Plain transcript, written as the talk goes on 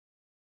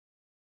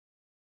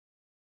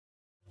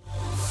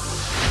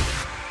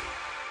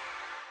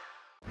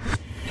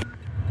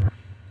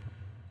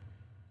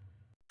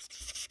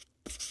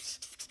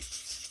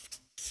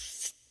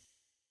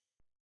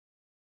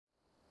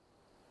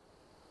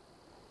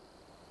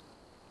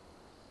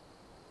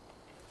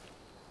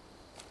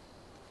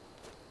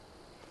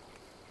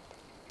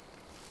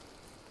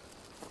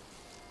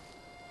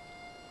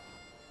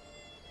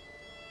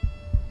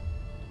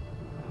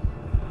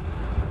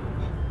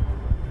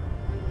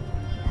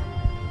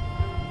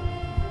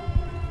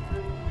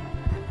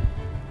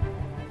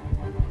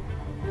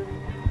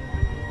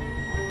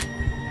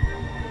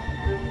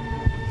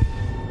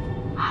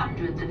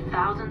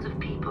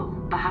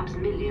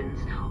millions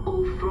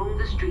all throng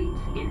the streets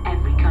in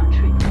every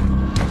country.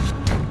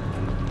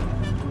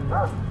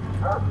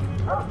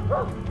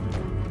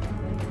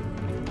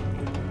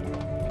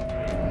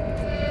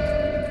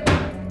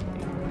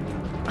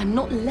 I'm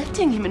not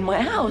letting him in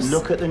my house.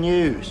 Look at the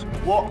news.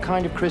 What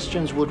kind of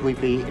Christians would we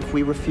be if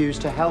we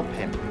refused to help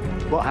him?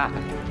 What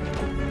happened?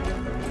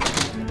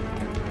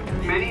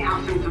 Many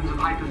have symptoms of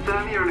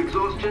hypothermia and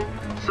exhaustion.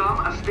 Some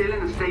are still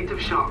in a state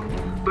of shock.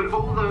 But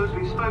all those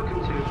we've spoken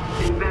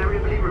to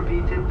invariably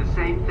repeated the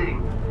same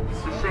thing.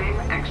 The same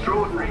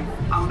extraordinary,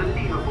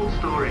 unbelievable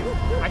story.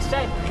 I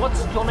said,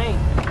 what's your name?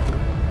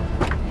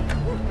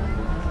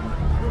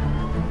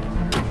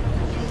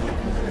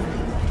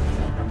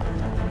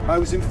 I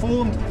was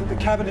informed that the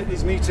Cabinet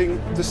is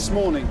meeting this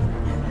morning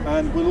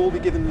and we'll all be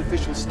given an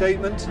official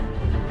statement.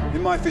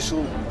 In my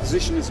official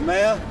position as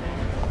Mayor,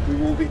 we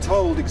will be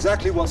told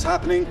exactly what's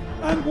happening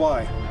and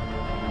why.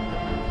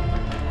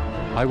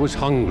 I was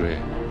hungry,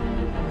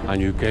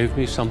 and you gave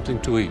me something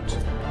to eat.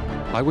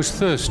 I was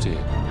thirsty,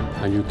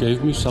 and you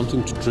gave me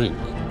something to drink.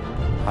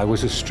 I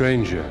was a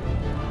stranger,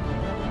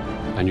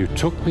 and you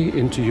took me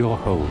into your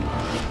home.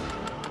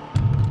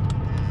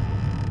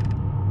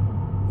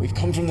 We've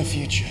come from the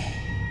future.